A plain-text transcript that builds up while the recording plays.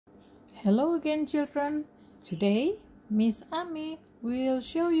Hello again, children. Today, Miss Ami will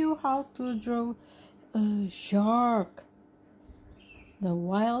show you how to draw a shark, the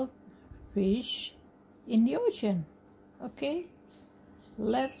wild fish in the ocean. Okay,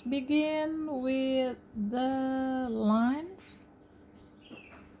 let's begin with the lines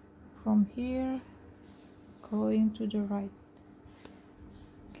from here going to the right.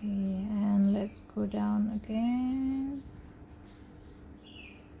 Okay, and let's go down again.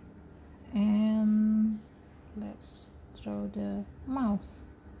 And let's draw the mouth.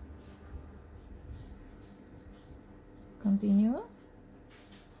 Continue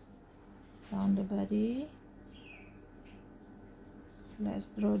down the body. Let's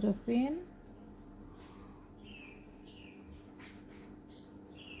draw the fin.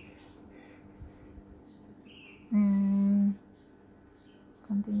 And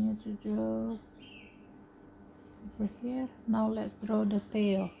continue to draw over here. Now let's draw the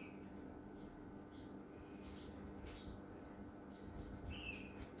tail.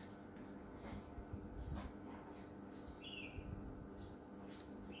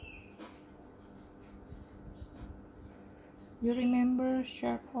 You remember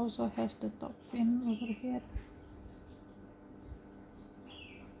shark also has the top fin over here.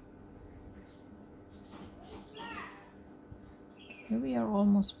 Okay, we are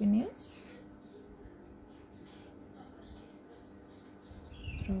almost finished.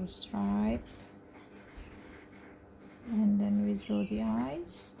 Draw stripe, and then we draw the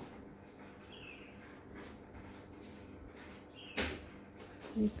eyes.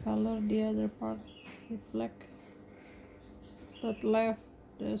 We color the other part with black, but left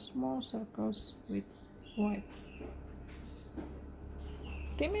the small circles with white.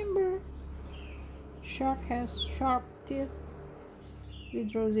 Remember, shark has sharp teeth. We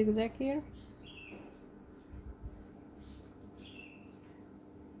draw zigzag here.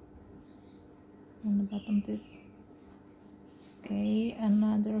 On the bottom tip. Okay,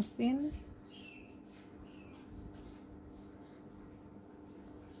 another fin.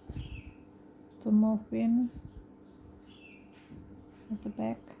 Two more fin at the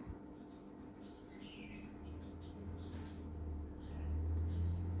back.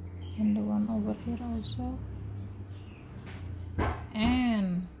 And the one over here also.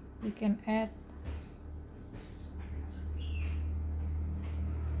 And we can add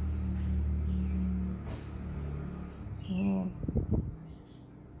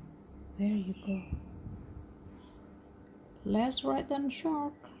there you go. Let's write down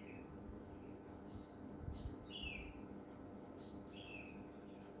shark.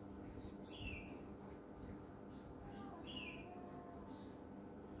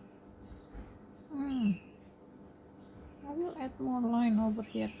 I will add more line over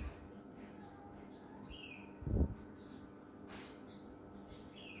here.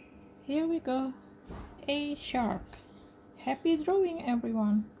 Here we go. A shark. Happy drawing,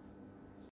 everyone.